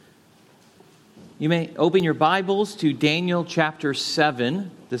You may open your Bibles to Daniel chapter 7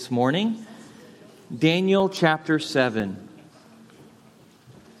 this morning. Daniel chapter 7.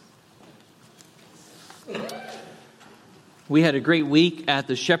 We had a great week at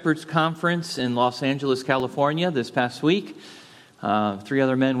the Shepherds Conference in Los Angeles, California this past week. 3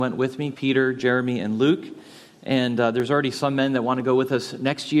 other men went with me, Peter, Jeremy, and Luke. And there's already some men that want to go with us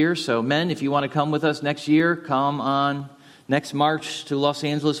next year. So men, if you want to come with us next year, come on next March to Los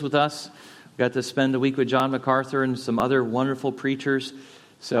Angeles with us. Got to spend a week with John MacArthur and some other wonderful preachers.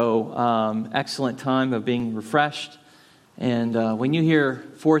 So excellent time of being refreshed. And when you hear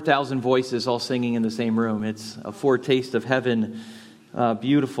 4,000 voices all singing in the same room, it's a foretaste of heaven.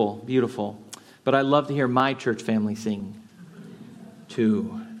 Beautiful, beautiful. But I love to hear my church family sing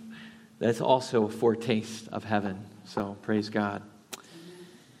too. That's also a foretaste of heaven. So praise God.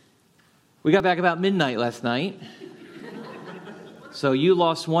 We got back about midnight last night. So you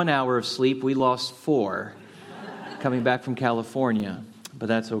lost 1 hour of sleep. We lost 4 coming back from California. But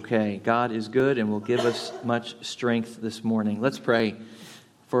that's okay. God is good and will give us much strength this morning. Let's pray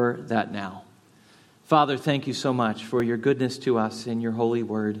for that now. Father, thank you so much for your goodness to us in your holy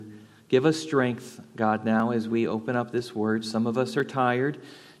word. Give us strength, God, now as we open up this word. Some of us are tired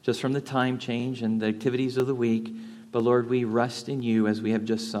just from the time change and the activities of the week. But Lord, we rest in you as we have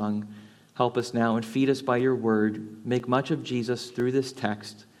just sung. Help us now and feed us by your word. Make much of Jesus through this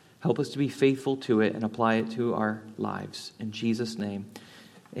text. Help us to be faithful to it and apply it to our lives. In Jesus' name,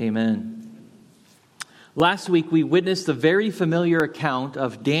 amen. Last week, we witnessed the very familiar account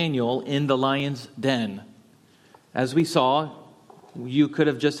of Daniel in the lion's den. As we saw, you could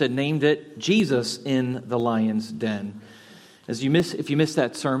have just named it Jesus in the lion's den. If you missed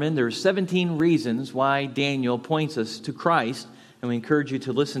that sermon, there are 17 reasons why Daniel points us to Christ. And we encourage you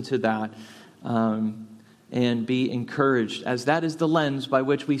to listen to that and be encouraged, as that is the lens by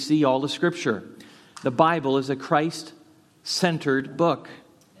which we see all the Scripture. The Bible is a Christ-centered book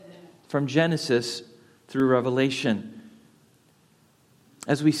from Genesis through Revelation.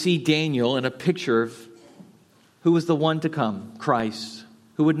 As we see Daniel in a picture of who was the one to come, Christ,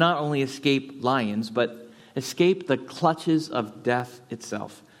 who would not only escape lions, but escape the clutches of death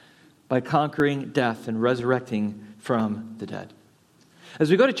itself by conquering death and resurrecting from the dead. As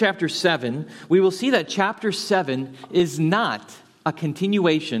we go to chapter 7, we will see that chapter 7 is not a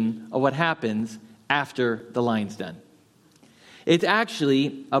continuation of what happens after the lion's den. It's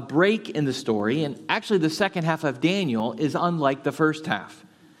actually a break in the story, and actually the second half of Daniel is unlike the first half.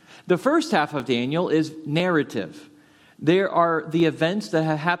 The first half of Daniel is narrative. There are the events that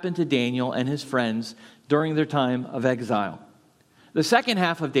have happened to Daniel and his friends during their time of exile. The second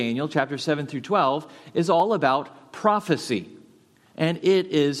half of Daniel, chapter 7 through 12, is all about prophecy. And it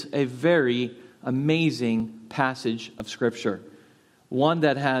is a very amazing passage of Scripture. One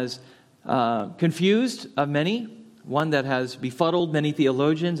that has confused many, one that has befuddled many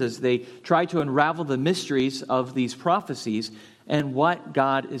theologians as they try to unravel the mysteries of these prophecies and what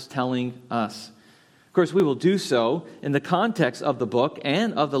God is telling us. Of course, we will do so in the context of the book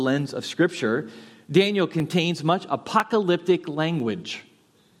and of the lens of Scripture. Daniel contains much apocalyptic language.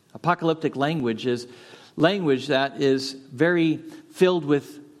 Apocalyptic language is language that is very filled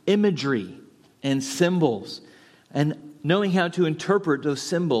with imagery and symbols. And knowing how to interpret those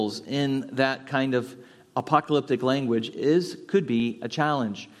symbols in that kind of apocalyptic language could be a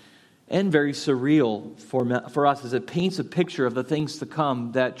challenge and very surreal for us, as it paints a picture of the things to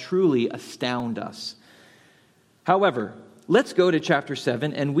come that truly astound us. However, let's go to chapter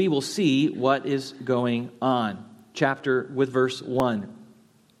 7 and we will see what is going on. With verse 1.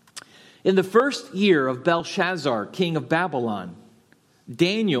 In the first year of Belshazzar, king of Babylon,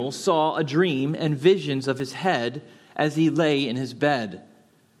 Daniel saw a dream and visions of his head as he lay in his bed.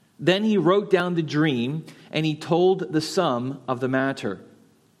 Then he wrote down the dream and he told the sum of the matter.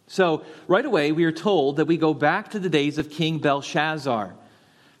 So right away we are told that we go back to the days of King Belshazzar,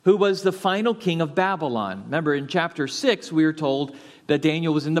 who was the final king of Babylon. Remember, in chapter 6 we are told that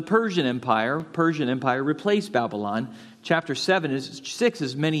Daniel was in the Persian Empire. Persian Empire replaced Babylon. Chapter 6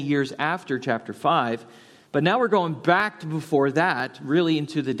 is many years after chapter 5. But now we're going back to before that, really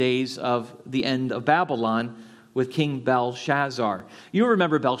into the days of the end of Babylon with King Belshazzar. You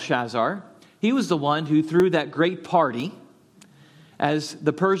remember Belshazzar. He was the one who threw that great party as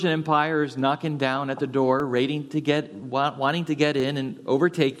the Persian Empire is knocking down at the door, wanting to get in and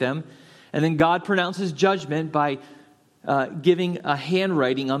overtake them. And then God pronounces judgment by giving a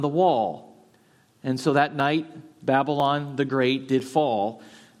handwriting on the wall. And so that night, Babylon the Great did fall,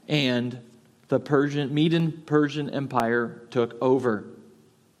 and the Medo-Persian Empire took over.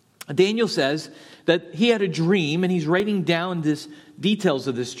 Daniel says that he had a dream, and he's writing down this details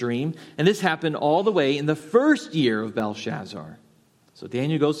of this dream, and this happened all the way in the first year of Belshazzar. So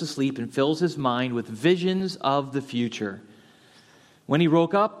Daniel goes to sleep and fills his mind with visions of the future. When he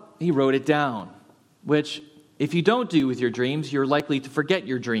woke up, he wrote it down, which if you don't do with your dreams, you're likely to forget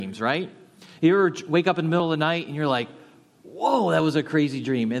your dreams, right? You ever wake up in the middle of the night and you're like, whoa, that was a crazy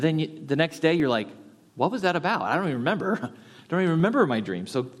dream. And then the next day you're like, what was that about? I don't even remember. I don't even remember my dream.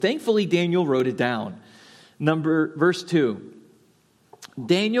 So thankfully Daniel wrote it down. Verse 2.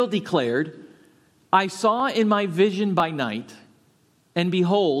 Daniel declared, I saw in my vision by night, and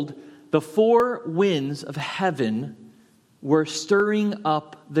behold, the four winds of heaven were stirring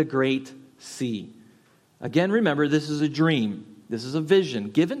up the great sea. Again, remember, this is a dream. This is a vision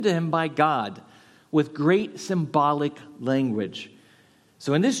given to him by God with great symbolic language.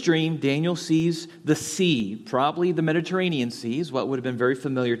 So in this dream, Daniel sees the sea, probably the Mediterranean Sea, is what would have been very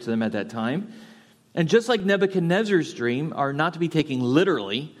familiar to them at that time. And just like Nebuchadnezzar's dream are not to be taken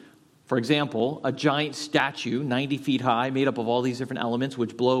literally, for example, a giant statue 90 feet high made up of all these different elements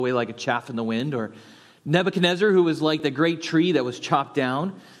which blow away like a chaff in the wind, or Nebuchadnezzar who was like the great tree that was chopped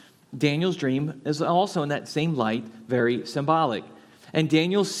down, Daniel's dream is also in that same light very symbolic. And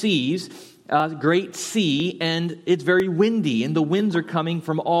Daniel sees a great sea, and it's very windy, and the winds are coming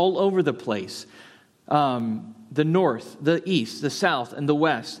from all over the place. The north, the east, the south, and the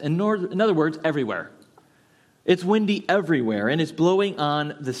west. And in other words, everywhere. It's windy everywhere, and it's blowing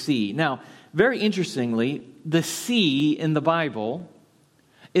on the sea. Now, very interestingly, the sea in the Bible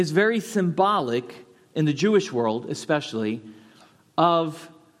is very symbolic, in the Jewish world especially, of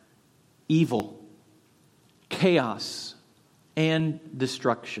evil, chaos, and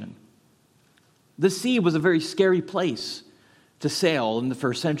destruction. The sea was a very scary place to sail in the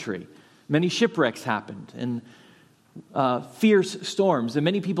first century. Many shipwrecks happened, and fierce storms, and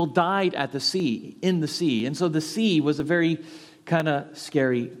many people died at the sea, in the sea. And so the sea was a very kind of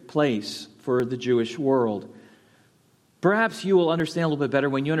scary place for the Jewish world. Perhaps you will understand a little bit better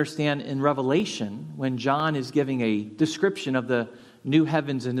when you understand in Revelation, when John is giving a description of the new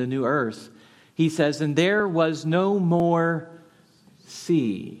heavens and the new earth. He says, and there was no more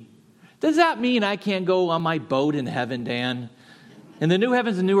sea. Does that mean I can't go on my boat in heaven, Dan? In the new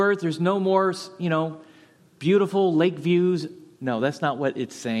heavens and new earth, there's no more, beautiful lake views. No, that's not what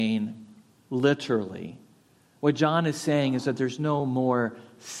it's saying literally. What John is saying is that there's no more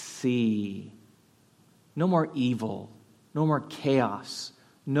sea, no more evil, no more chaos,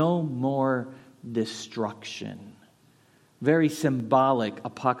 no more destruction. Very symbolic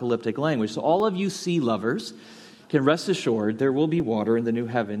apocalyptic language. So all of you sea lovers can rest assured there will be water in the new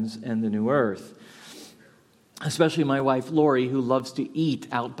heavens and the new earth. Especially my wife Lori, who loves to eat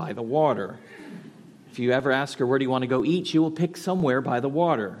out by the water. If you ever ask her, where do you want to go eat? She will pick somewhere by the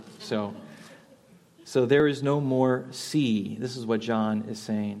water. So there is no more sea. This is what John is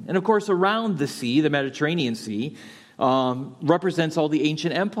saying. And of course, around the sea, the Mediterranean Sea, represents all the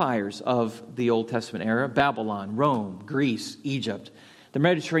ancient empires of the Old Testament era. Babylon, Rome, Greece, Egypt. The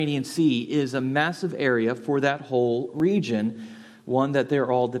Mediterranean Sea is a massive area for that whole region, one that they're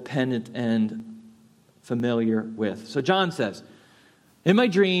all dependent and familiar with. So John says, in my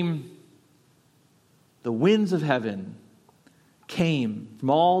dream, the winds of heaven came from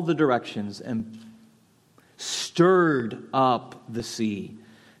all the directions and stirred up the sea.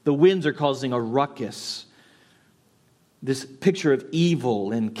 The winds are causing a ruckus. This picture of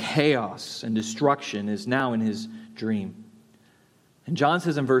evil and chaos and destruction is now in his dream. And John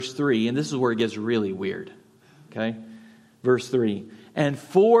says in verse 3, and this is where it gets really weird. Okay? Verse 3, and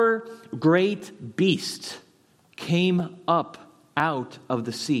four great beasts came up out of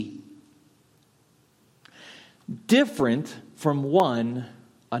the sea, different from one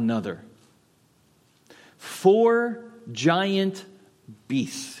another. Four giant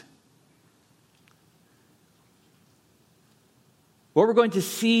beasts. What we're going to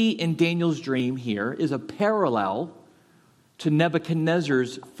see in Daniel's dream here is a parallel to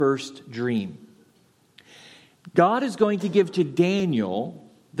Nebuchadnezzar's first dream. God is going to give to Daniel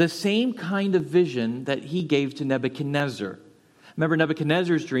the same kind of vision that he gave to Nebuchadnezzar. Remember,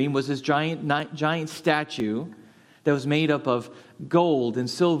 Nebuchadnezzar's dream was this giant statue that was made up of gold and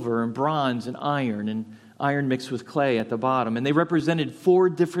silver and bronze and iron mixed with clay at the bottom. And they represented four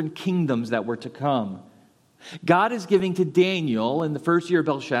different kingdoms that were to come. God is giving to Daniel in the first year of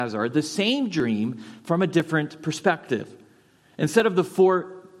Belshazzar the same dream from a different perspective. Instead of the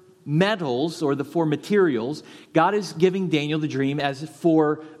four metals or the four materials, God is giving Daniel the dream as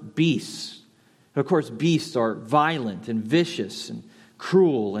four beasts. Of course, beasts are violent and vicious and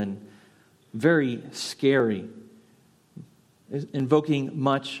cruel and very scary, invoking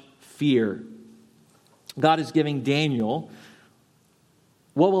much fear. God is giving Daniel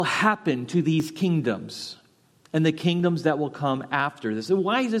what will happen to these kingdoms and the kingdoms that will come after this. And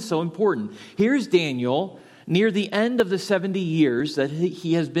why is this so important? Here's Daniel near the end of the 70 years that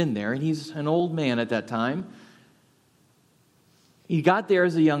he has been there, and he's an old man at that time. He got there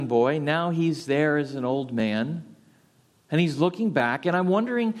as a young boy. Now he's there as an old man. And he's looking back, and I'm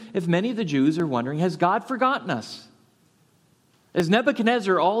wondering if many of the Jews are wondering, has God forgotten us? Is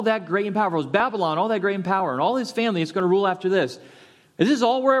Nebuchadnezzar all that great and powerful? Is Babylon all that great and power? And all his family is going to rule after this? Is this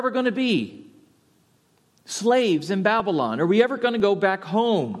all we're ever going to be? Slaves in Babylon? Are we ever going to go back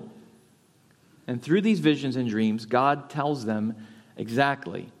home? And through these visions and dreams, God tells them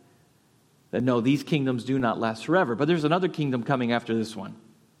exactly that no, these kingdoms do not last forever. But there's another kingdom coming after this one.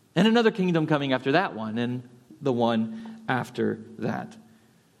 And another kingdom coming after that one. And the one after that.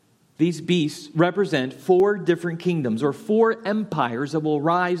 These beasts represent 4 different kingdoms or 4 empires that will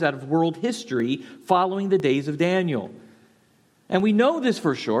rise out of world history following the days of Daniel. And we know this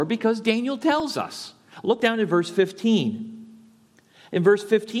for sure because Daniel tells us. Look down at verse 15. In verse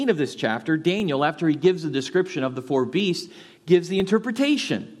 15 of this chapter, Daniel, after he gives the description of the 4 beasts, gives the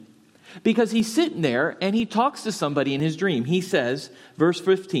interpretation. Because he's sitting there and he talks to somebody in his dream. He says, verse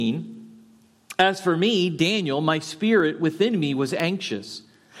 15, "As for me, Daniel, my spirit within me was anxious,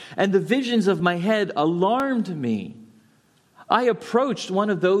 and the visions of my head alarmed me. I approached one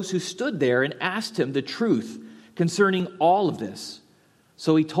of those who stood there and asked him the truth concerning all of this.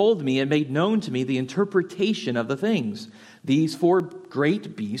 So he told me and made known to me the interpretation of the things. These 4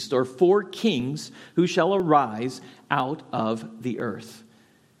 great beasts are 4 kings who shall arise out of the earth."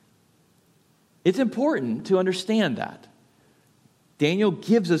 It's important to understand that. Daniel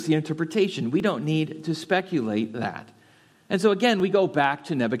gives us the interpretation. We don't need to speculate that. And so again, we go back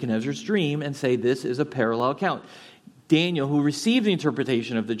to Nebuchadnezzar's dream and say this is a parallel account. Daniel, who received the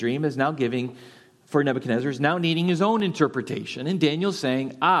interpretation of the dream, is now giving, for Nebuchadnezzar, is now needing his own interpretation. And Daniel's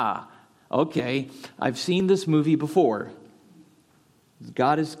saying, okay, I've seen this movie before.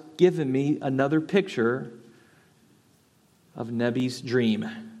 God has given me another picture of Nebi's dream.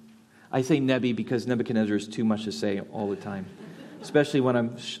 I say Nebi because Nebuchadnezzar is too much to say all the time, especially when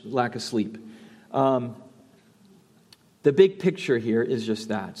I'm lack of sleep. The big picture here is just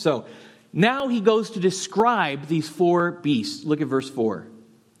that. So now he goes to describe these 4 beasts. Look at verse 4.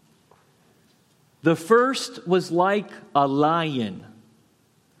 "The first was like a lion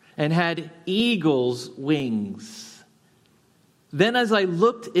and had eagle's wings. Then as I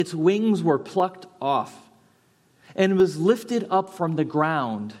looked, its wings were plucked off and was lifted up from the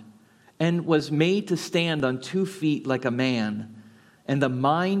ground and was made to stand on 2 feet like a man. And the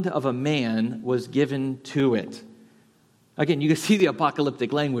mind of a man was given to it." Again, you can see the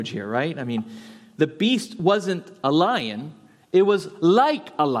apocalyptic language here, right? I mean, the beast wasn't a lion. It was like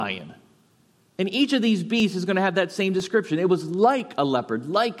a lion. And each of these beasts is going to have that same description. It was like a leopard,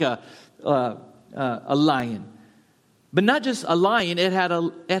 like a lion. But not just a lion, it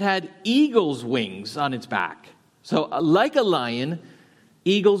had eagle's wings on its back. So like a lion,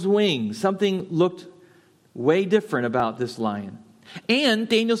 eagle's wings. Something looked way different about this lion. And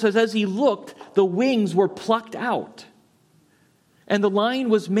Daniel says, as he looked, the wings were plucked out. And the lion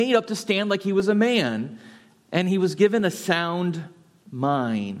was made up to stand like he was a man. And he was given a sound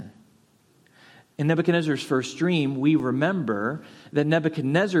mind. In Nebuchadnezzar's first dream, we remember that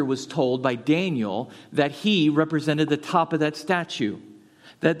Nebuchadnezzar was told by Daniel that he represented the top of that statue.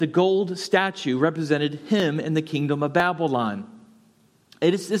 That the gold statue represented him in the kingdom of Babylon.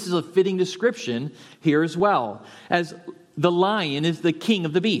 This is a fitting description here as well. As the lion is the king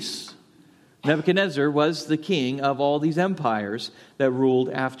of the beasts. Nebuchadnezzar was the king of all these empires that ruled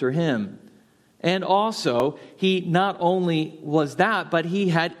after him. And also, he not only was that, but he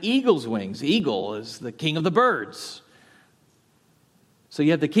had eagle's wings. Eagle is the king of the birds. So you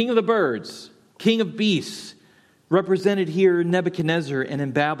have the king of the birds, king of beasts, represented here in Nebuchadnezzar and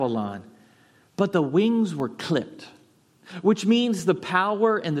in Babylon. But the wings were clipped, which means the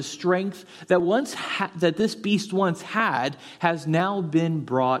power and the strength that this beast once had has now been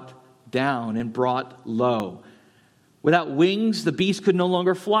brought down and brought low. Without wings, the beast could no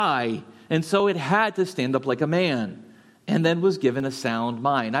longer fly. And so it had to stand up like a man and then was given a sound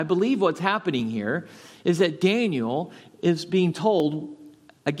mind. I believe what's happening here is that Daniel is being told,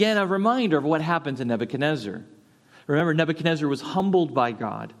 again, a reminder of what happened to Nebuchadnezzar. Remember, Nebuchadnezzar was humbled by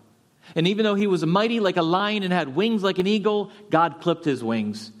God. And even though he was mighty like a lion and had wings like an eagle, God clipped his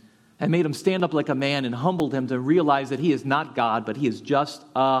wings and made him stand up like a man and humbled him to realize that he is not God, but he is just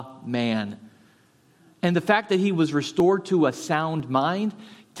a man. And the fact that he was restored to a sound mind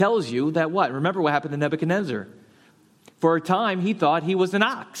tells you that what? Remember what happened to Nebuchadnezzar. For a time, he thought he was an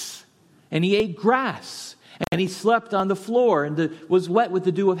ox, and he ate grass, And he slept on the floor and was wet with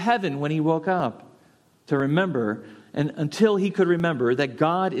the dew of heaven when he woke up, to remember, and until he could remember that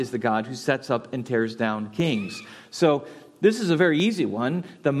God is the God who sets up and tears down kings. So this is a very easy one.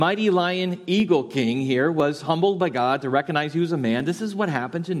 The mighty lion eagle king here was humbled by God to recognize he was a man. This is what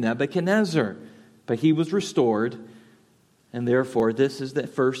happened to Nebuchadnezzar. But he was restored, and therefore this is the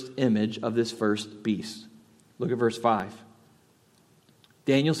first image of this first beast. Look at verse 5.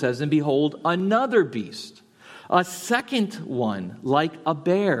 Daniel says, "And behold, another beast, a second one, like a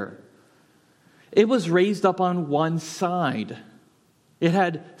bear. It was raised up on one side. It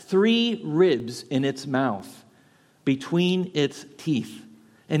had 3 ribs in its mouth, between its teeth.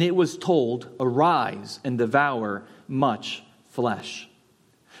 And it was told, 'Arise and devour much flesh.'"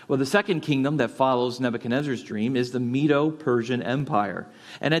 Well, the second kingdom that follows Nebuchadnezzar's dream is the Medo-Persian Empire.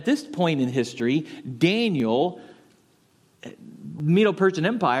 And at this point in history, Medo-Persian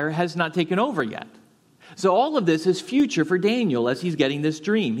Empire has not taken over yet. So all of this is future for Daniel as he's getting this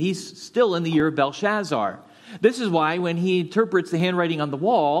dream. He's still in the year of Belshazzar. This is why when he interprets the handwriting on the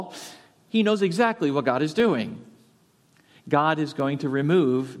wall, he knows exactly what God is doing. God is going to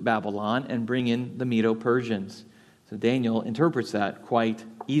remove Babylon and bring in the Medo-Persians. So Daniel interprets that quite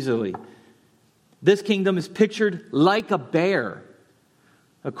easily. This kingdom is pictured like a bear.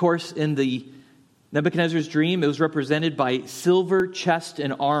 Of course, in the Nebuchadnezzar's dream, it was represented by silver chest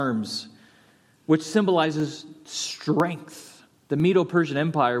and arms, which symbolizes strength. The Medo-Persian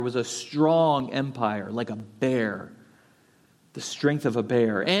Empire was a strong empire, like a bear, the strength of a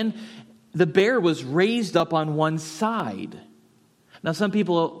bear. And the bear was raised up on one side. Now, some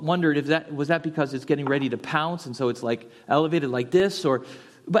people wondered if that was because it's getting ready to pounce, and so it's like elevated like this,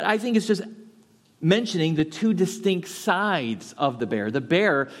 but I think it's just mentioning the 2 distinct sides of the bear. The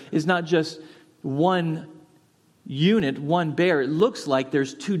bear is not just one unit, one bear. It looks like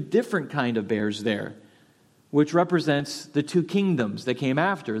there's 2 different kind of bears there, which represents the 2 kingdoms that came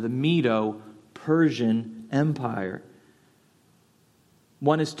after, the Medo-Persian Empire.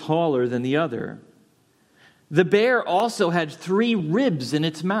 One is taller than the other. The bear also had 3 ribs in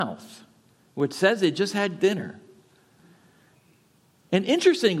its mouth, which says it just had dinner. And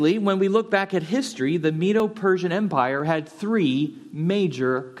interestingly, when we look back at history, the Medo-Persian Empire had 3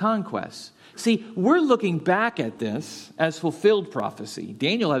 major conquests. See, we're looking back at this as fulfilled prophecy.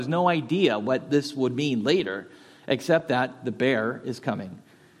 Daniel has no idea what this would mean later, except that the bear is coming.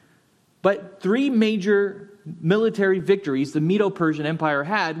 But 3 major military victories the Medo-Persian Empire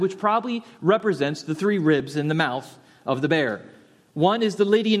had, which probably represents the 3 ribs in the mouth of the bear. One is the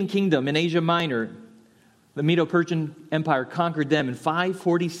Lydian kingdom in Asia Minor. The Medo-Persian Empire conquered them in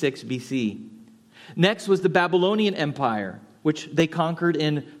 546 BC. Next was the Babylonian Empire, which they conquered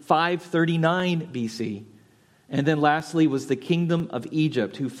in 539 BC. And then lastly was the kingdom of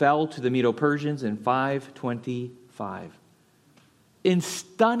Egypt, who fell to the Medo-Persians in 525. In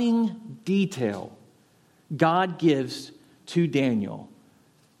stunning detail, God gives to Daniel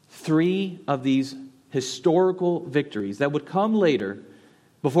 3 of these historical victories that would come later.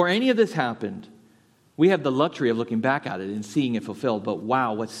 Before any of this happened, we have the luxury of looking back at it and seeing it fulfilled. But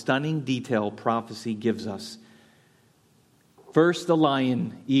wow, what stunning detail prophecy gives us. First the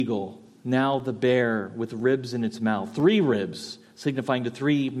lion, eagle, now the bear with ribs in its mouth. 3 ribs, signifying the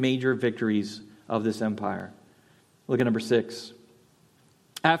 3 major victories of this empire. Look at number 6.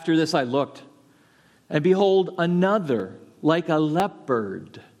 After this I looked, and behold, another like a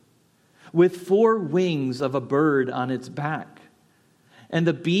leopard, with 4 wings of a bird on its back. And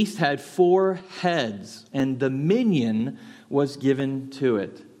the beast had 4 heads, and dominion was given to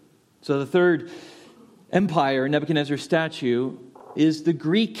it. So the third empire, Nebuchadnezzar's statue, is the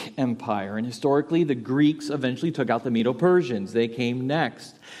Greek Empire. And historically, the Greeks eventually took out the Medo-Persians. They came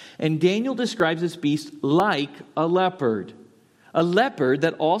next. And Daniel describes this beast like a leopard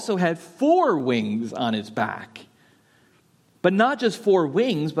that also had 4 wings on its back. But not just 4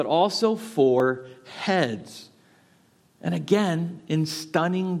 wings, but also 4 heads. And again, in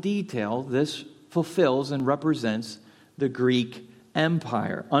stunning detail, this fulfills and represents the Greek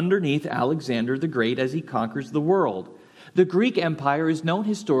Empire underneath Alexander the Great as he conquers the world. The Greek Empire is known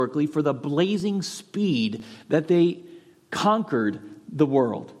historically for the blazing speed that they conquered the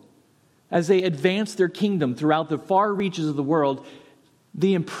world. As they advanced their kingdom throughout the far reaches of the world,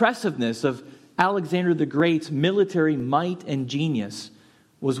 the impressiveness of Alexander the Great's military might and genius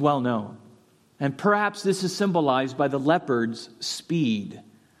was well known. And perhaps this is symbolized by the leopard's speed.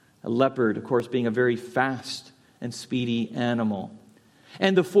 A leopard, of course, being a very fast and speedy animal.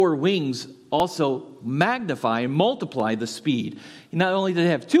 And the 4 wings also magnify and multiply the speed. Not only did he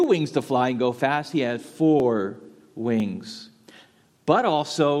have 2 wings to fly and go fast, he had 4 wings. But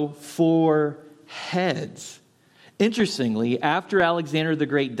also 4 heads. Interestingly, after Alexander the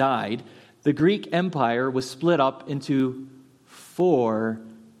Great died, the Greek Empire was split up into 4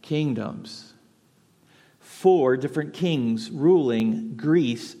 kingdoms. 4 different kings ruling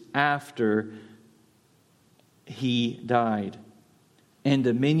Greece after he died. And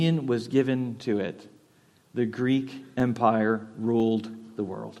dominion was given to it. The Greek Empire ruled the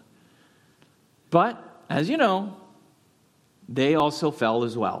world. But, as you know, they also fell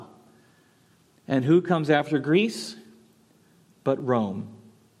as well. And who comes after Greece? But Rome.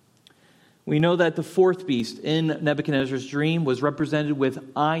 We know that the 4th beast in Nebuchadnezzar's dream was represented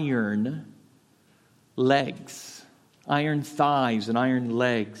with iron legs, iron thighs and iron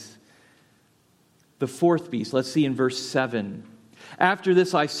legs. The 4th beast, let's see in verse 7. After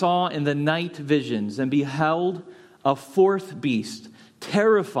this I saw in the night visions, and beheld a 4th beast,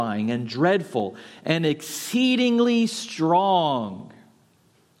 terrifying and dreadful and exceedingly strong.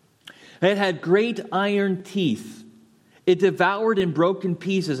 It had great iron teeth. It devoured and broke in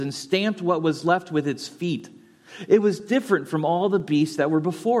pieces and stamped what was left with its feet. It was different from all the beasts that were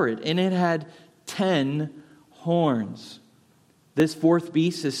before it, and it had 10 horns. This 4th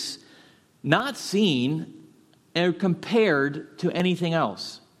beast is not seen or compared to anything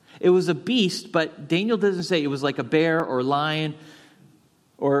else. It was a beast, but Daniel doesn't say it was like a bear or a lion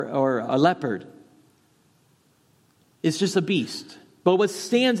or a leopard. It's just a beast. But what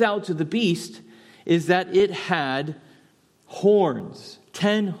stands out to the beast is that it had horns,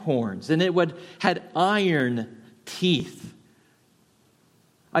 10 horns, and it had iron teeth.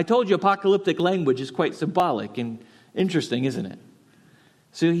 I told you apocalyptic language is quite symbolic and interesting, isn't it?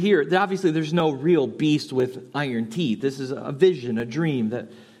 So here, obviously there's no real beast with iron teeth. This is a vision, a dream that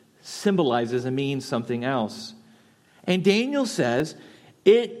symbolizes and means something else. And Daniel says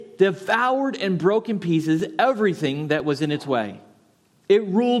it devoured and broke in pieces everything that was in its way. It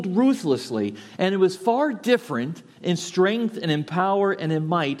ruled ruthlessly, and it was far different in strength and in power and in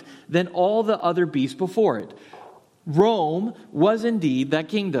might than all the other beasts before it. Rome was indeed that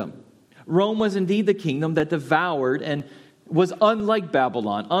kingdom. Rome was indeed the kingdom that devoured and was unlike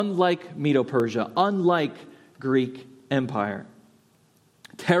Babylon, unlike Medo-Persia, unlike Greek Empire.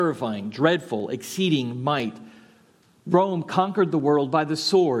 Terrifying, dreadful, exceeding might. Rome conquered the world by the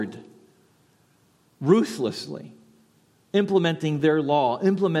sword, ruthlessly, implementing their law,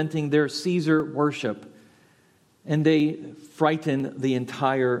 implementing their Caesar worship, and they frightened the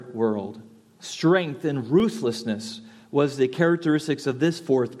entire world. Strength and ruthlessness was the characteristics of this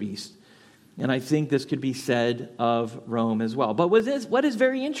 4th beast. And I think this could be said of Rome as well. But what is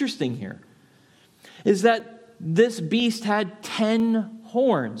very interesting here is that this beast had 10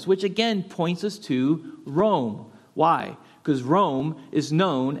 horns, which again points us to Rome. Why? Because Rome is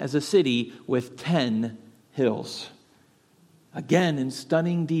known as a city with 10 hills. Again, in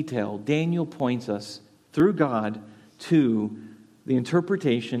stunning detail, Daniel points us through God to the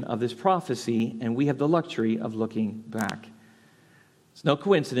interpretation of this prophecy, and we have the luxury of looking back. It's no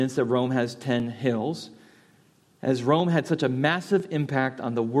coincidence that Rome has 10 hills, as Rome had such a massive impact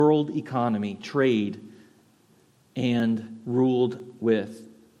on the world economy, trade, and ruled with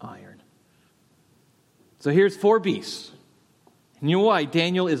iron. So here's 4 beasts. And you know why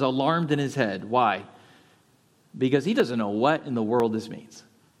Daniel is alarmed in his head? Why? Because he doesn't know what in the world this means.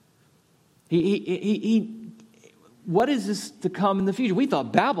 What is this to come in the future? We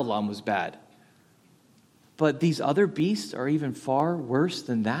thought Babylon was bad. But these other beasts are even far worse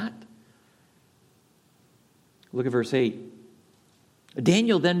than that. Look at verse 8.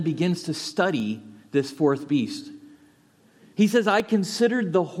 Daniel then begins to study this 4th beast. He says, I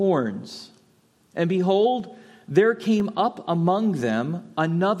considered the horns, and behold, there came up among them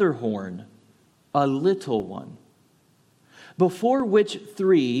another horn, a little one, before which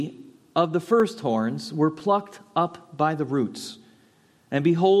 3 of the first horns were plucked up by the roots. And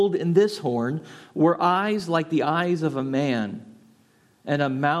behold, in this horn were eyes like the eyes of a man, and a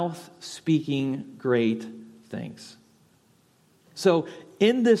mouth speaking great things. So,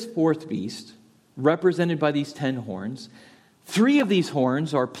 in this 4th beast, represented by these 10 horns, 3 of these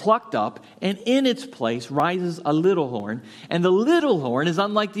horns are plucked up, and in its place rises a little horn. And the little horn is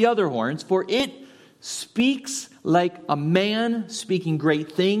unlike the other horns, for it speaks like a man speaking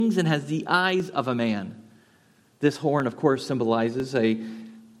great things and has the eyes of a man. This horn, of course, symbolizes a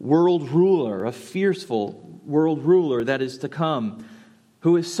world ruler, a fearful world ruler that is to come,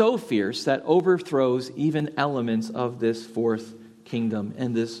 who is so fierce that overthrows even elements of this 4th kingdom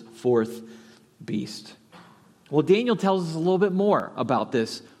and this 4th beast. Well, Daniel tells us a little bit more about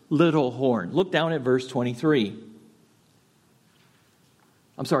this little horn. Look down at verse 23.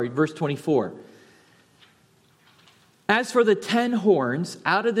 Verse 24. As for the 10 horns,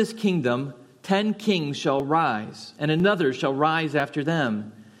 out of this kingdom 10 kings shall rise, and another shall rise after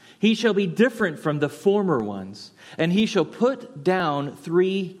them. He shall be different from the former ones, and he shall put down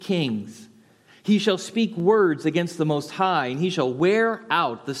 3 kings. He shall speak words against the Most High, and he shall wear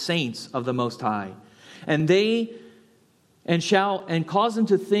out the saints of the Most High. And cause them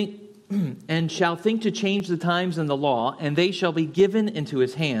to think, and shall think to change the times and the law, and they shall be given into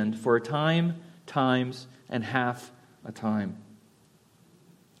his hand for a time, times, and half a time.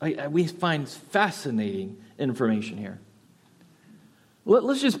 We find fascinating information here.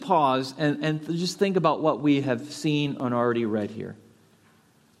 Let's just pause and just think about what we have seen and already read here.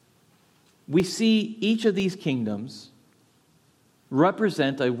 We see each of these kingdoms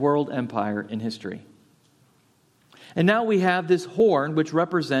represent a world empire in history. And now we have this horn, which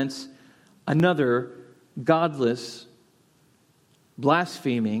represents another godless,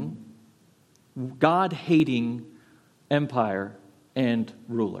 blaspheming, God-hating empire and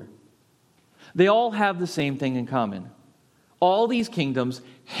ruler. They all have the same thing in common. All these kingdoms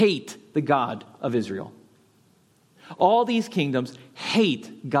hate the God of Israel. All these kingdoms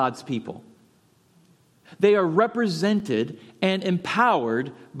hate God's people. They are represented and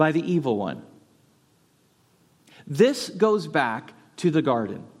empowered by the evil one. This goes back to the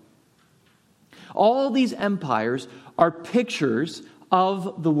garden. All these empires are pictures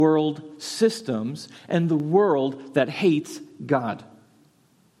of the world systems and the world that hates God.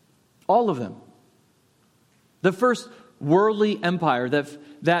 All of them. The first worldly empire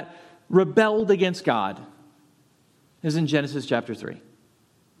that rebelled against God is in Genesis chapter 3.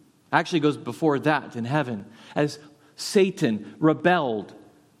 Actually goes before that in heaven, as Satan rebelled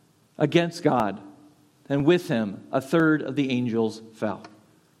against God, and with him a third of the angels fell.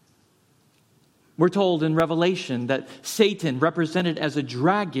 We're told in Revelation that Satan, represented as a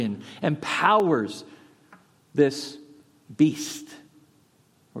dragon, empowers this beast.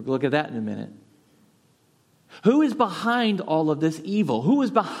 We'll look at that in a minute. Who is behind all of this evil? Who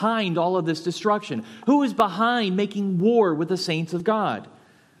is behind all of this destruction? Who is behind making war with the saints of God?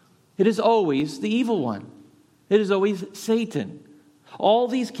 It is always the evil one. It is always Satan. All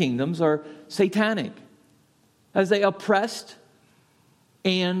these kingdoms are satanic, as they oppressed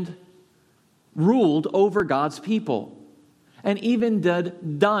and ruled over God's people, and even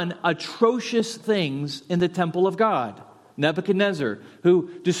done atrocious things in the temple of God. Nebuchadnezzar, who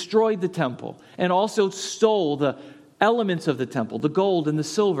destroyed the temple and also stole the elements of the temple, the gold and the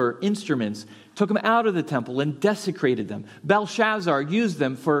silver instruments, took them out of the temple and desecrated them. Belshazzar used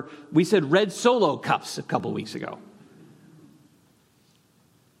them for, we said, red Solo cups a couple weeks ago.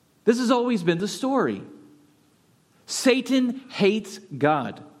 This has always been the story. Satan hates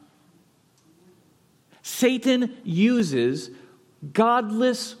God. Satan uses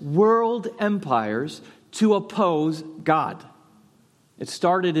godless world empires to oppose God. It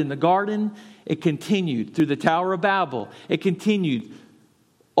started in the garden. It continued through the Tower of Babel. It continued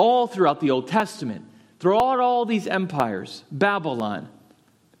all throughout the Old Testament. Throughout all these empires, Babylon,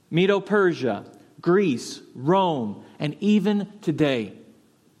 Medo-Persia, Greece, Rome, and even today.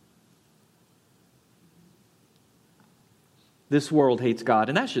 This world hates God,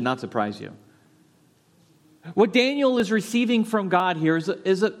 and that should not surprise you. What Daniel is receiving from God here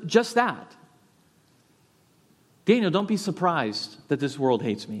is just that. Daniel, don't be surprised that this world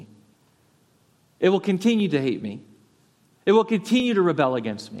hates me. It will continue to hate me. It will continue to rebel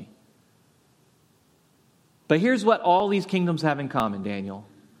against me. But here's what all these kingdoms have in common, Daniel.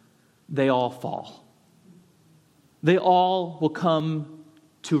 They all fall. They all will come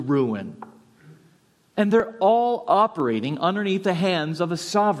to ruin. And they're all operating underneath the hands of a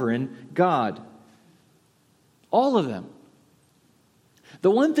sovereign God. All of them.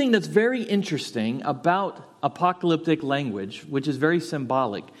 The one thing that's very interesting about apocalyptic language, which is very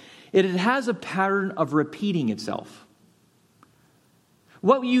symbolic, it has a pattern of repeating itself.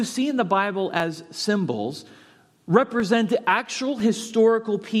 What you see in the Bible as symbols represent actual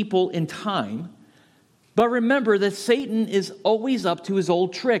historical people in time, but remember that Satan is always up to his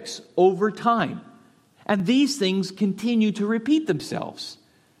old tricks over time. And these things continue to repeat themselves.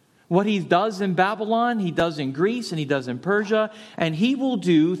 What he does in Babylon, he does in Greece, and he does in Persia, and he will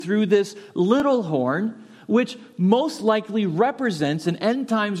do through this little horn, which most likely represents an end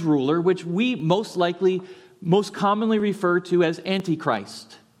times ruler, which we most commonly refer to as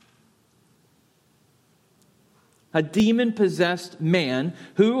Antichrist. A demon-possessed man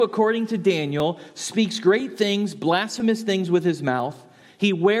who, according to Daniel, speaks great things, blasphemous things with his mouth.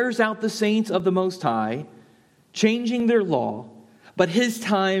 He wears out the saints of the Most High, changing their law, but his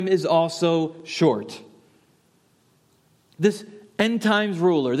time is also short. This end times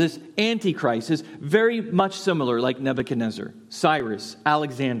ruler, this Antichrist, is very much similar like Nebuchadnezzar, Cyrus,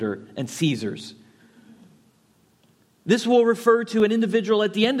 Alexander, and Caesars. This will refer to an individual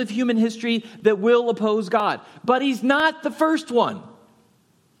at the end of human history that will oppose God. But he's not the first one.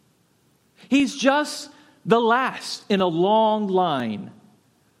 He's just the last in a long line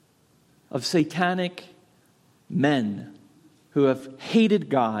of satanic men who have hated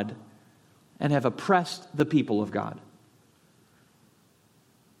God and have oppressed the people of God.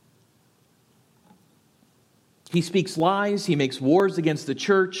 He speaks lies, he makes wars against the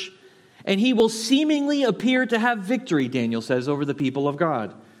church, and he will seemingly appear to have victory, Daniel says, over the people of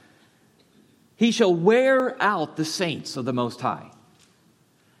God. He shall wear out the saints of the Most High.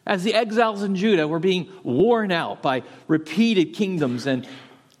 As the exiles in Judah were being worn out by repeated kingdoms and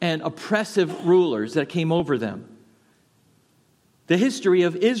oppressive rulers that came over them. The history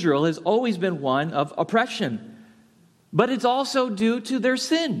of Israel has always been one of oppression, but it's also due to their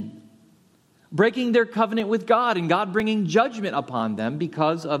sin, breaking their covenant with God and God bringing judgment upon them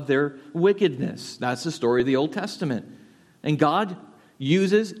because of their wickedness. That's the story of the Old Testament. And God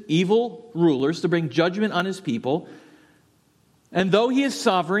uses evil rulers to bring judgment on his people. And though he is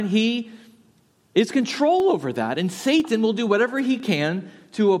sovereign, he is control over that. And Satan will do whatever he can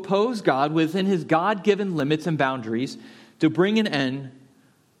to oppose God within his God-given limits and boundaries to bring an end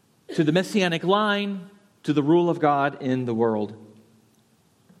to the messianic line, to the rule of God in the world.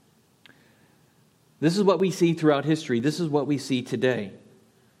 This is what we see throughout history. This is what we see today.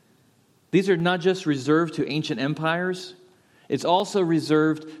 These are not just reserved to ancient empires. It's also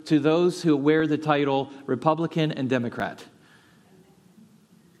reserved to those who wear the title Republican and Democrat.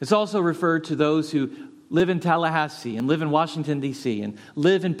 It's also referred to those who live in Tallahassee and live in Washington, D.C. and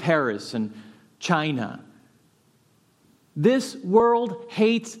live in Paris and China. This world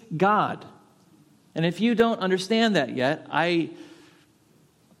hates God. And if you don't understand that yet, I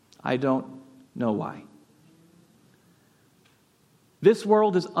don't know why. This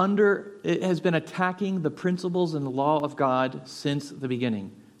world it has been attacking the principles and the law of God since the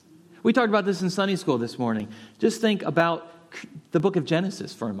beginning. We talked about this in Sunday school this morning. Just think about the book of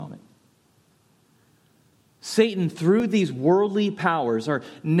Genesis for a moment. Satan, through these worldly powers, are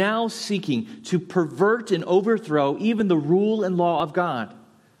now seeking to pervert and overthrow even the rule and law of God,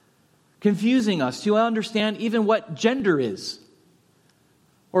 confusing us to understand even what gender is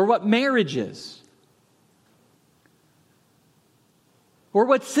or what marriage is or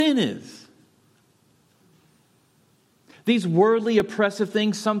what sin is. These worldly oppressive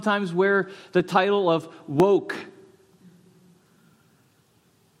things sometimes wear the title of woke.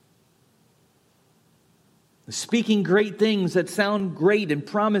 Speaking great things that sound great and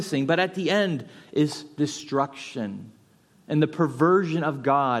promising, but at the end is destruction and the perversion of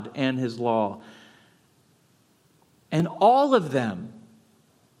God and his law. And all of them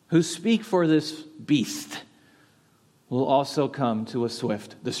who speak for this beast will also come to a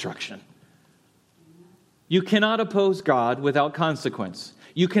swift destruction. You cannot oppose God without consequence.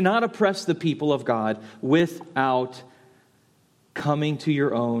 You cannot oppress the people of God without coming to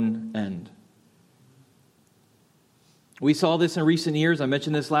your own end. We saw this in recent years. I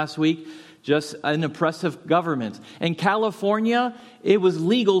mentioned this last week. Just an oppressive government. In California, it was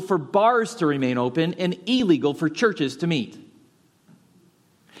legal for bars to remain open and illegal for churches to meet.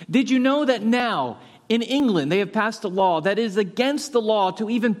 Did you know that now in England they have passed a law that is against the law to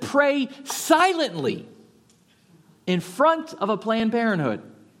even pray silently in front of a Planned Parenthood?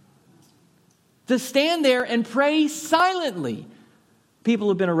 To stand there and pray silently. People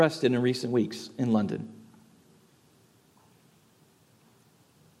have been arrested in recent weeks in London.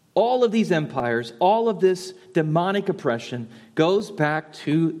 All of these empires, all of this demonic oppression goes back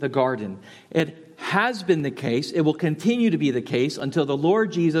to the garden. It has been the case. It will continue to be the case until the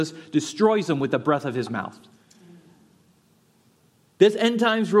Lord Jesus destroys them with the breath of his mouth. This end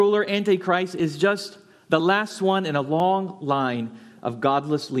times ruler, Antichrist, is just the last one in a long line of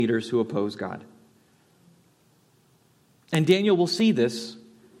godless leaders who oppose God. And Daniel will see this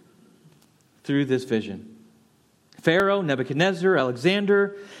through this vision. Pharaoh, Nebuchadnezzar,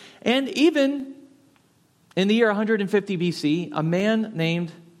 Alexander, and even in the year 150 BC, a man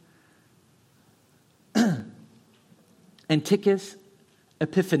named Antiochus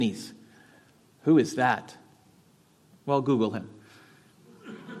Epiphanes. Who is that? Well, Google him.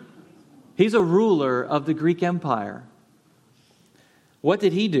 He's a ruler of the Greek Empire. What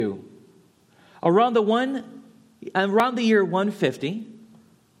did he do? Around the year 150,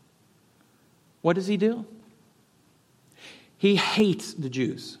 what does he do? He hates the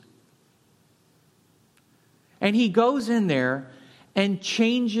Jews. And he goes in there and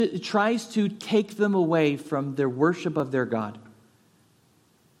tries to take them away from their worship of their God.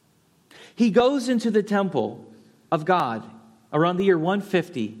 he goes into the temple of God around the year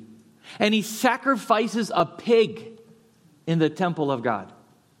 150, and he sacrifices a pig in the temple of God.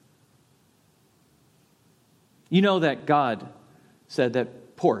 You know that God said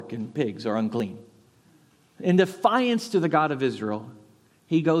that pork and pigs are unclean. In defiance to the God of Israel,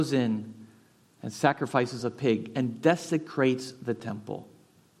 he goes in and sacrifices a pig and desecrates the temple.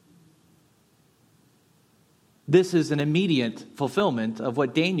 This is an immediate fulfillment of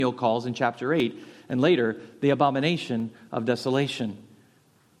what Daniel calls in chapter 8 and later the abomination of desolation,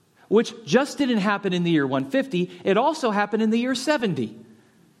 which just didn't happen in the year 150. It also happened in the year 70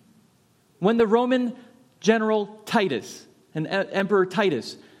 when the Roman general Titus and Emperor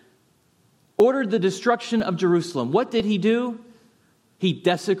Titus ordered the destruction of Jerusalem. What did he do? He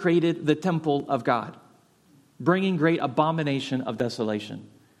desecrated the temple of God, bringing great abomination of desolation.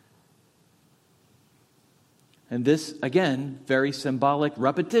 And this, again, very symbolic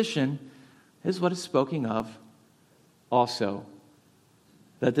repetition is what is spoken of also,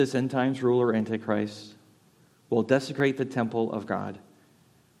 that this end times ruler, Antichrist, will desecrate the temple of God,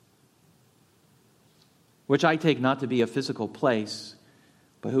 which I take not to be a physical place,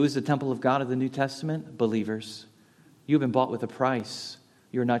 but who is the temple of God of the New Testament? Believers. You have been bought with a price.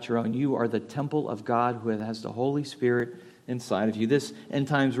 You are not your own. You are the temple of God who has the Holy Spirit inside of you. This end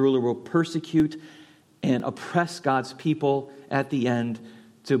times ruler will persecute and oppress God's people at the end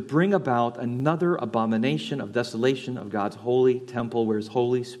to bring about another abomination of desolation of God's holy temple where his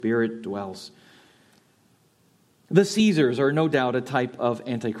Holy Spirit dwells. The Caesars are no doubt a type of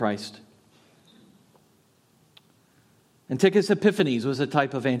Antichrist. Antiochus Epiphanes was a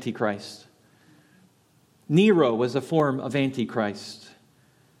type of Antichrist. Nero was a form of Antichrist,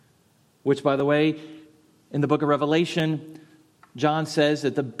 which, by the way, in the book of Revelation, John says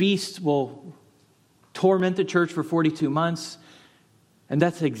that the beast will torment the church for 42 months. And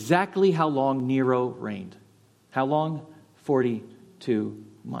that's exactly how long Nero reigned. How long? 42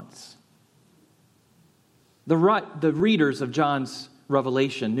 months. The readers of John's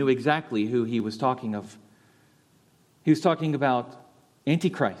Revelation knew exactly who he was talking of. He was talking about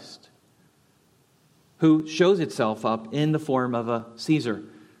Antichrist, who shows itself up in the form of a Caesar.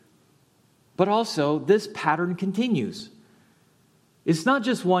 But also, this pattern continues. It's not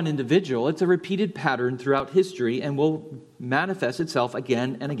just one individual, it's a repeated pattern throughout history and will manifest itself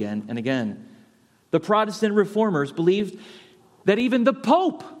again and again and again. The Protestant reformers believed that even the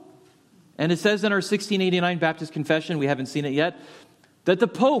Pope, and it says in our 1689 Baptist Confession, we haven't seen it yet, that the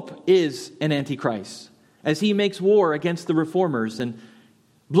Pope is an Antichrist as he makes war against the reformers. And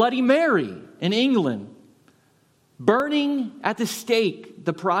Bloody Mary in England, burning at the stake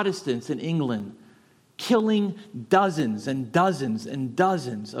the Protestants in England, killing dozens and dozens and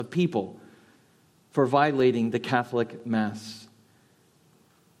dozens of people for violating the Catholic Mass.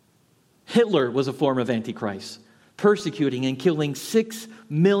 Hitler was a form of Antichrist, persecuting and killing 6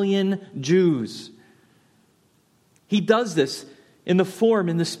 million Jews. He does this in the form,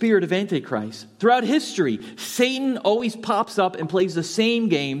 in the spirit of Antichrist. Throughout history, Satan always pops up and plays the same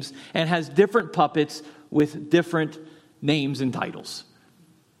games and has different puppets with different names and titles.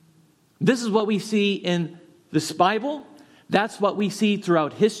 This is what we see in this Bible. That's what we see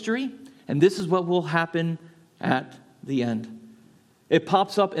throughout history. And this is what will happen at the end. It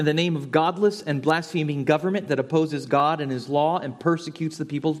pops up in the name of godless and blaspheming government that opposes God and his law and persecutes the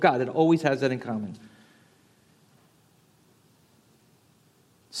people of God. It always has that in common.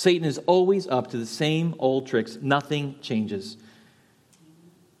 Satan is always up to the same old tricks. Nothing changes.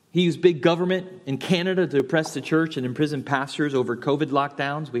 He used big government in Canada to oppress the church and imprison pastors over COVID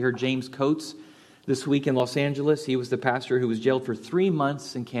lockdowns. We heard James Coates this week in Los Angeles. He was the pastor who was jailed for 3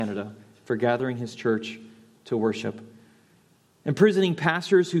 months in Canada for gathering his church to worship. Imprisoning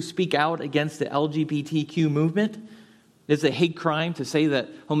pastors who speak out against the LGBTQ movement. It's a hate crime to say that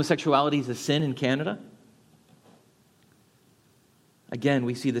homosexuality is a sin in Canada. Again,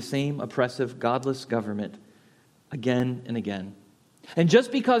 we see the same oppressive, godless government again and again. And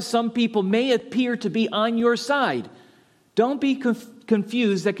just because some people may appear to be on your side, don't be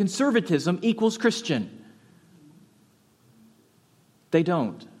confused that conservatism equals Christian. They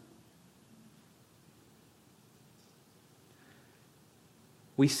don't.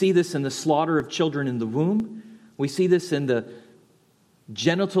 We see this in the slaughter of children in the womb. We see this in the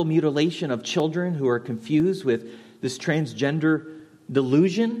genital mutilation of children who are confused with this transgender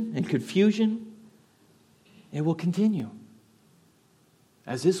delusion and confusion. It will continue.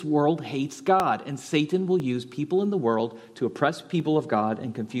 As this world hates God, and Satan will use people in the world to oppress people of God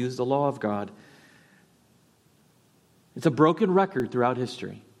and confuse the law of God. It's a broken record throughout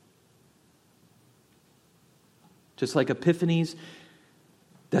history. Just like Epiphanes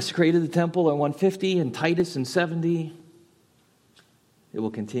desecrated the temple in 150 and Titus in 70. It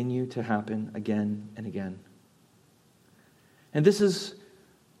will continue to happen again and again. And this is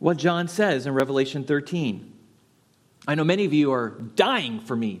what John says in Revelation 13. I know many of you are dying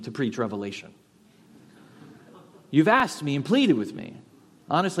for me to preach Revelation. You've asked me and pleaded with me.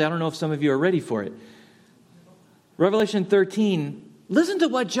 Honestly, I don't know if some of you are ready for it. Revelation 13, listen to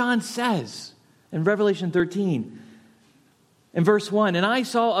what John says in Revelation 13. In verse 1, and I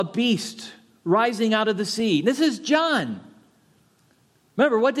saw a beast rising out of the sea. This is John.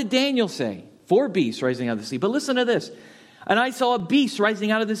 Remember, what did Daniel say? 4 beasts rising out of the sea. But listen to this. And I saw a beast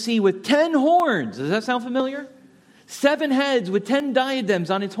rising out of the sea with 10 horns. Does that sound familiar? 7 heads with 10 diadems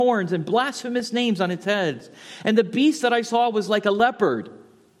on its horns and blasphemous names on its heads. And the beast that I saw was like a leopard.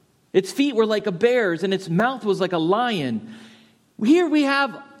 Its feet were like a bear's and its mouth was like a lion. Here we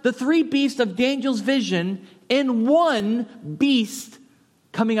have the 3 beasts of Daniel's vision and 1 beast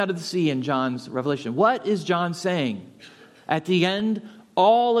coming out of the sea in John's Revelation. What is John saying? At the end,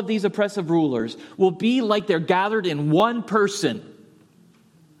 all of these oppressive rulers will be like they're gathered in one person.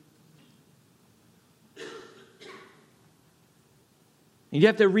 And you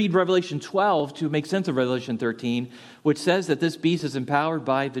have to read Revelation 12 to make sense of Revelation 13, which says that this beast is empowered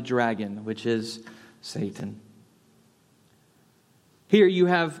by the dragon, which is Satan. Here you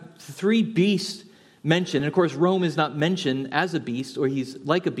have 3 beasts mentioned. And of course, Rome is not mentioned as a beast, or he's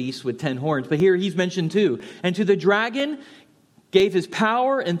like a beast with 10 horns. But here he's mentioned too. And to the dragon gave his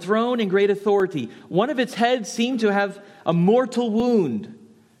power and throne and great authority. One of its heads seemed to have a mortal wound,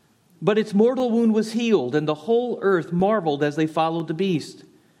 but its mortal wound was healed, and the whole earth marveled as they followed the beast.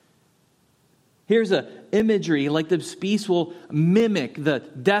 Here's an imagery like this beast will mimic the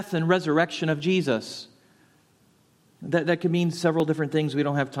death and resurrection of Jesus. That could mean several different things. We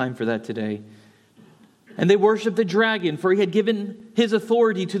don't have time for that today. And they worshiped the dragon, for he had given his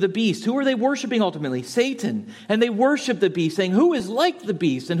authority to the beast. Who are they worshiping ultimately? Satan. And they worshiped the beast, saying, who is like the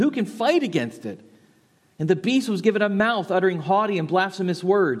beast, and who can fight against it? And the beast was given a mouth uttering haughty and blasphemous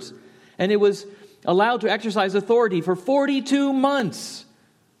words. And it was allowed to exercise authority for 42 months.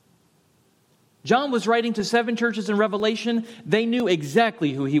 John was writing to 7 churches in Revelation. They knew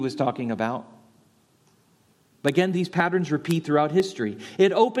exactly who he was talking about. But again, these patterns repeat throughout history.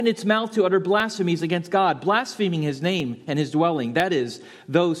 It opened its mouth to utter blasphemies against God, blaspheming his name and his dwelling. That is,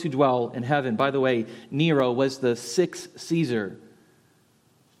 those who dwell in heaven. By the way, Nero was the 6th Caesar.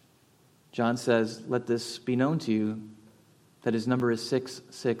 John says, let this be known to you, that his number is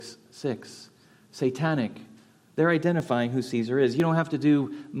 666. Satanic. They're identifying who Caesar is. You don't have to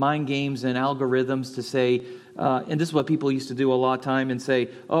do mind games and algorithms to say, and this is what people used to do a lot of time and say,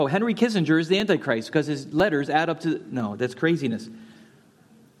 oh, Henry Kissinger is the Antichrist because his letters add up to... No, that's craziness.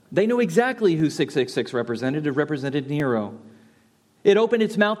 They knew exactly who 666 represented. It represented Nero. It opened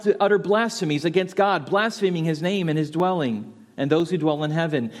its mouth to utter blasphemies against God, blaspheming his name and his dwelling, and those who dwell in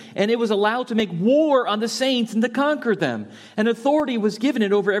heaven. And it was allowed to make war on the saints and to conquer them. And authority was given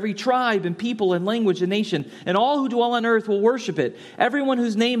it over every tribe and people and language and nation. And all who dwell on earth will worship it. Everyone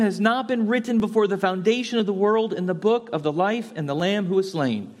whose name has not been written before the foundation of the world in the book of the life and the Lamb who was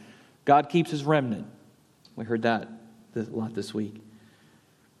slain. God keeps his remnant. We heard that a lot this week.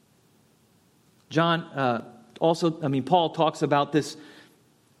 Paul talks about this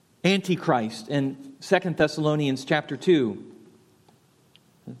Antichrist in 2 Thessalonians chapter 2.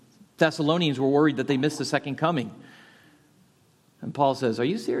 Thessalonians were worried that they missed the second coming. And Paul says, are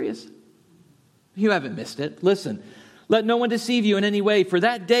you serious? You haven't missed it. Listen, let no one deceive you in any way, for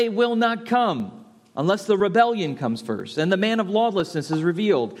that day will not come unless the rebellion comes first. And the man of lawlessness is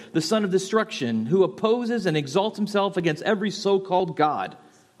revealed, the son of destruction, who opposes and exalts himself against every so-called God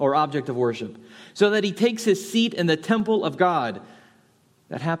or object of worship, so that he takes his seat in the temple of God.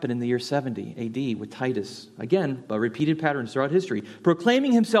 That happened in the year 70 AD with Titus. Again, but repeated patterns throughout history.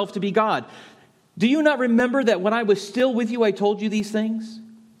 Proclaiming himself to be God. Do you not remember that when I was still with you, I told you these things?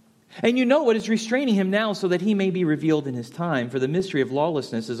 And you know what is restraining him now so that he may be revealed in his time. For the mystery of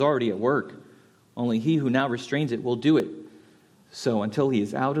lawlessness is already at work. Only he who now restrains it will do it. So until he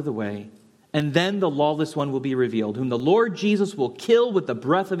is out of the way, and then the lawless one will be revealed, whom the Lord Jesus will kill with the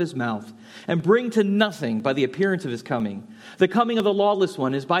breath of his mouth and bring to nothing by the appearance of his coming. The coming of the lawless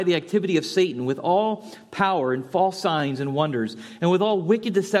one is by the activity of Satan with all power and false signs and wonders and with all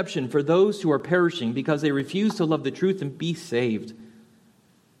wicked deception for those who are perishing because they refuse to love the truth and be saved.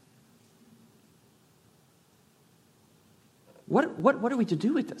 What are we to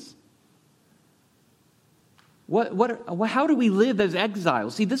do with this? How do we live as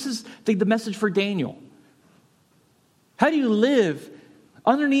exiles? See, this is the message for Daniel. How do you live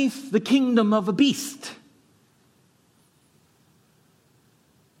underneath the kingdom of a beast?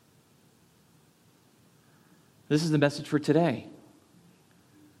 This is the message for today.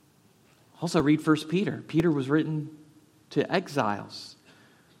 Also read 1 Peter. Peter was written to exiles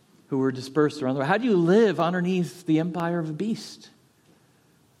who were dispersed around the world. How do you live underneath the empire of a beast,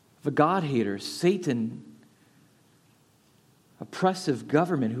 of a God-hater, Satan, oppressive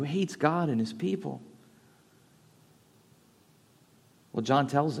government who hates God and his people? Well, John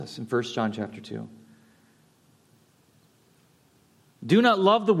tells us in 1 John chapter 2. Do not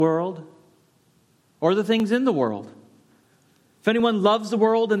love the world or the things in the world. If anyone loves the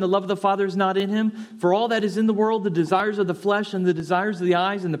world and the love of the Father is not in him, for all that is in the world, the desires of the flesh and the desires of the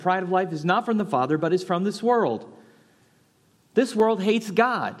eyes and the pride of life is not from the Father, but is from this world. This world hates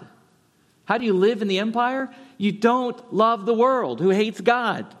God. How do you live in the empire? You don't love the world who hates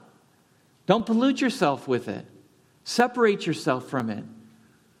God. Don't pollute yourself with it. Separate yourself from it.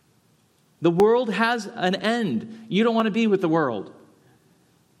 The world has an end. You don't want to be with the world.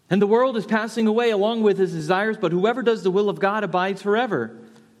 And the world is passing away along with his desires, but whoever does the will of God abides forever.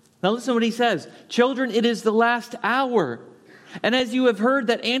 Now listen to what he says. Children, it is the last hour. And as you have heard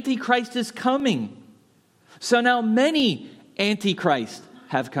that Antichrist is coming, so now many Antichrists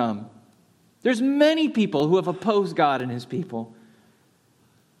have come. There's many people who have opposed God and his people.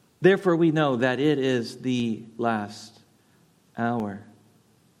 Therefore we know that it is the last hour.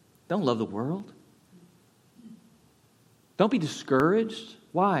 Don't love the world. Don't be discouraged.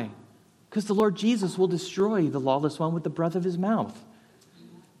 Why? Because the Lord Jesus will destroy the lawless one with the breath of his mouth.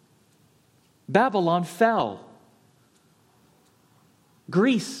 Babylon fell.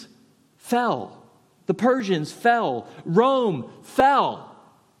 Greece fell. The Persians fell. Rome fell.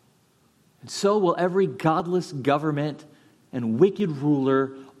 And so will every godless government and wicked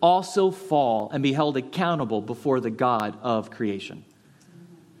ruler also fall and be held accountable before the God of creation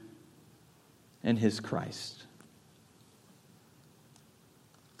and his Christ.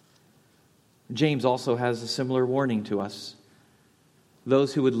 James also has a similar warning to us.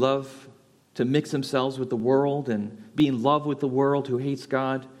 Those who would love to mix themselves with the world and be in love with the world who hates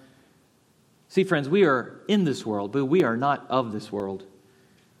God. See, friends, we are in this world, but we are not of this world.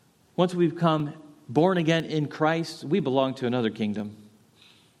 Once we become born again in Christ, we belong to another kingdom.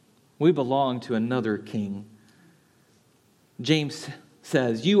 We belong to another king. James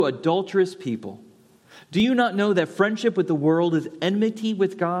says, "You adulterous people, do you not know that friendship with the world is enmity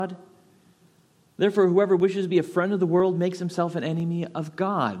with God? Therefore, whoever wishes to be a friend of the world makes himself an enemy of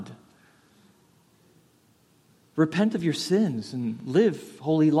God." Repent of your sins and live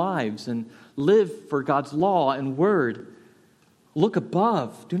holy lives and live for God's law and word. Look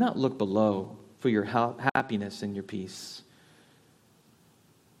above, do not look below for your happiness and your peace.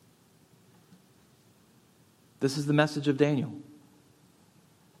 This is the message of Daniel.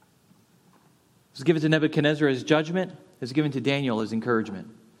 It was given to Nebuchadnezzar as judgment. It was given to Daniel as encouragement.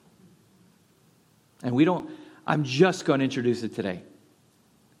 And I'm just going to introduce it today.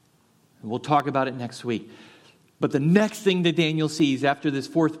 And we'll talk about it next week. But the next thing that Daniel sees after this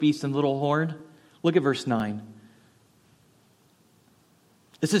fourth beast and little horn, look at verse 9.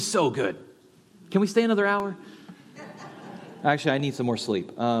 This is so good. Can we stay another hour? Actually, I need some more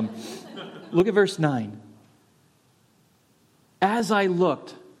sleep. Look at verse 9. As I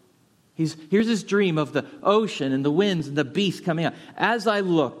looked, here's this dream of the ocean and the winds and the beasts coming out. As I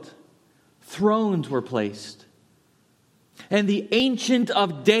looked, thrones were placed, and the Ancient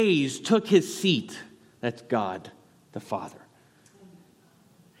of Days took his seat. That's God, the Father.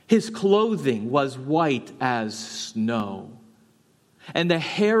 His clothing was white as snow, and the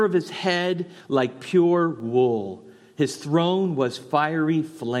hair of his head like pure wool. His throne was fiery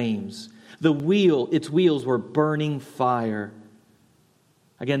flames. Its wheels were burning fire.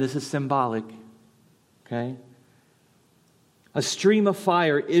 Again, this is symbolic. Okay? A stream of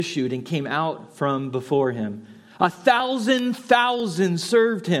fire issued and came out from before him. 1,000,000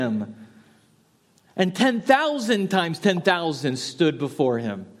 served him, and 10,000 times 10,000 stood before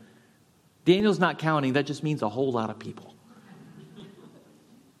him. Daniel's not counting. That just means a whole lot of people.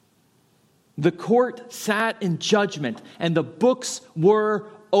 The court sat in judgment, and the books were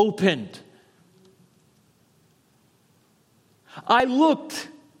opened. I looked.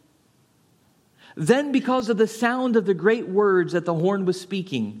 Then, because of the sound of the great words that the horn was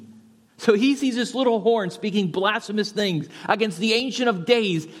speaking, so he sees this little horn speaking blasphemous things against the Ancient of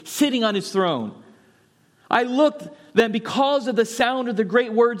Days sitting on his throne. I looked then because of the sound of the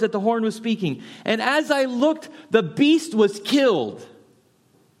great words that the horn was speaking. And as I looked, the beast was killed,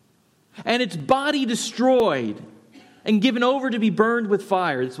 and its body destroyed and given over to be burned with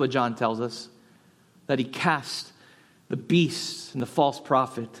fire. That's what John tells us, that he cast the beast and the false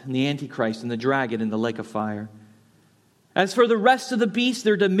prophet and the Antichrist and the dragon in the lake of fire. As for the rest of the beasts,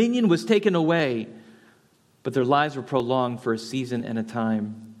 their dominion was taken away, but their lives were prolonged for a season and a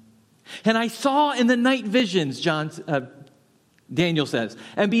time. And I saw in the night visions, Daniel says,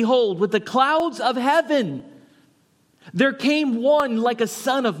 and behold, with the clouds of heaven, there came one like a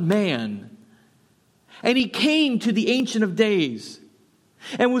son of man. And he came to the Ancient of Days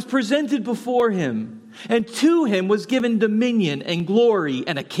and was presented before him. And to him was given dominion and glory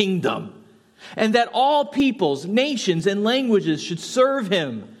and a kingdom. And that all peoples, nations, and languages should serve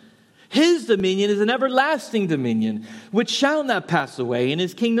him. His dominion is an everlasting dominion, which shall not pass away, and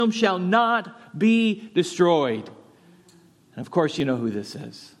his kingdom shall not be destroyed. And of course, you know who this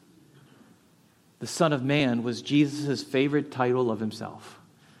is. The Son of Man was Jesus' favorite title of himself.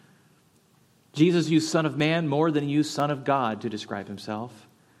 Jesus used Son of Man more than he used Son of God to describe himself.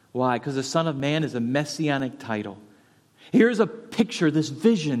 Why? Because the Son of Man is a messianic title. Here's a picture, this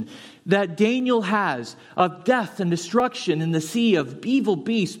vision that Daniel has of death and destruction in the sea, of evil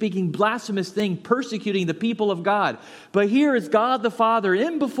beasts speaking blasphemous things, persecuting the people of God. But here is God the Father,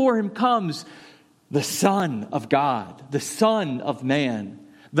 and before him comes the Son of God, the Son of Man,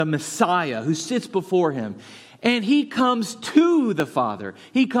 the Messiah who sits before him. And he comes to the Father.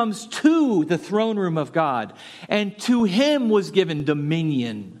 He comes to the throne room of God. And to him was given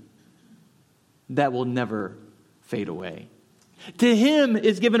dominion that will never fade away. To him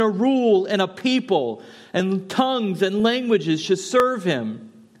is given a rule and a people, and tongues and languages should serve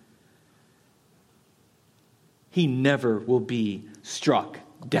him. He never will be struck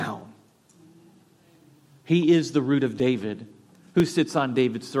down. He is the root of David, who sits on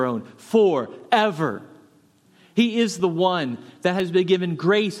David's throne forever. He is the one that has been given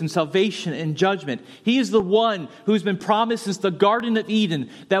grace and salvation and judgment. He is the one who's been promised since the Garden of Eden,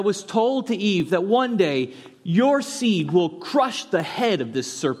 that was told to Eve that one day your seed will crush the head of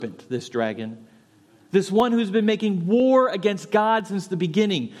this serpent, this dragon. This one who's been making war against God since the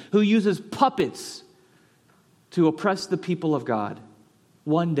beginning, who uses puppets to oppress the people of God.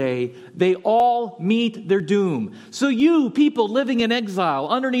 One day, they all meet their doom. So you, people living in exile,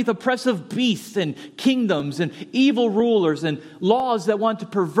 underneath oppressive beasts and kingdoms and evil rulers and laws that want to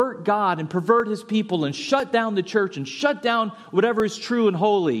pervert God and pervert his people and shut down the church and shut down whatever is true and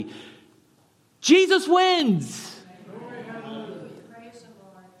holy, Jesus wins.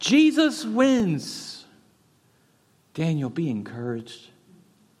 Jesus wins. Daniel, be encouraged.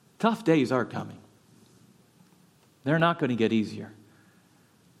 Tough days are coming. They're not going to get easier.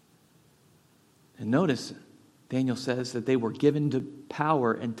 And notice, Daniel says that they were given to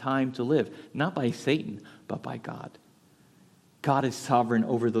power and time to live, not by Satan, but by God. God is sovereign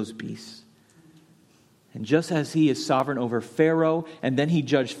over those beasts. And just as he is sovereign over Pharaoh, and then he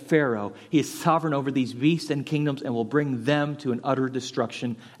judged Pharaoh, he is sovereign over these beasts and kingdoms and will bring them to an utter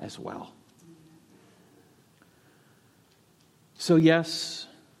destruction as well. So yes,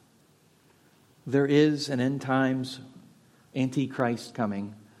 there is an end times Antichrist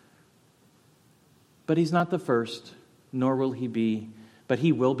coming. But he's not the first, nor will he be, but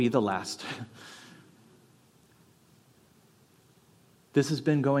he will be the last. This has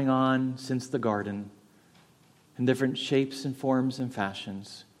been going on since the garden, in different shapes and forms and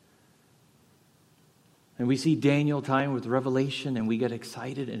fashions. And we see Daniel tying with Revelation, and we get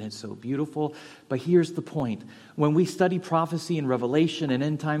excited, and it's so beautiful. But here's the point. When we study prophecy and Revelation and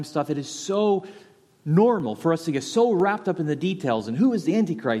end time stuff, it is so normal for us to get so wrapped up in the details and who is the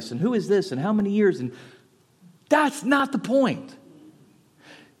Antichrist and who is this and how many years, and that's not the point.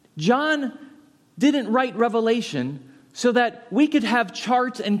 John didn't write Revelation so that we could have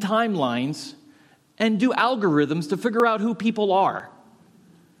charts and timelines and do algorithms to figure out who people are.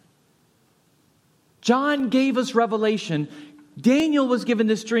 John gave us Revelation. Daniel was given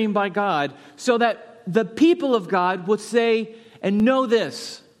this dream by God so that the people of God would say and know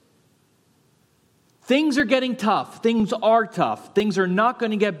this: things are getting tough. Things are tough. Things are not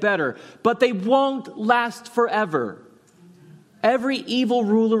going to get better, but they won't last forever. Every evil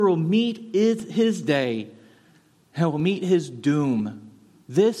ruler will meet his day and will meet his doom.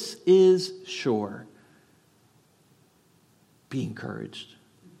 This is sure. Be encouraged.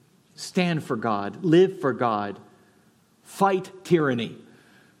 Stand for God. Live for God. Fight tyranny.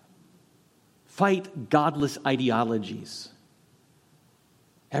 Fight godless ideologies.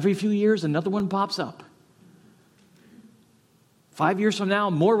 Every few years, another one pops up. 5 years from now,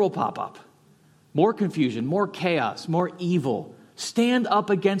 more will pop up. More confusion, more chaos, more evil. Stand up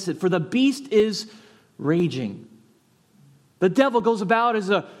against it, for the beast is raging. The devil goes about as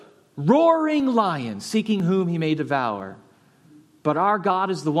a roaring lion, seeking whom he may devour. But our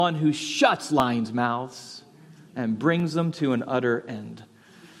God is the one who shuts lions' mouths and brings them to an utter end.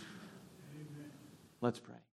 Let's pray.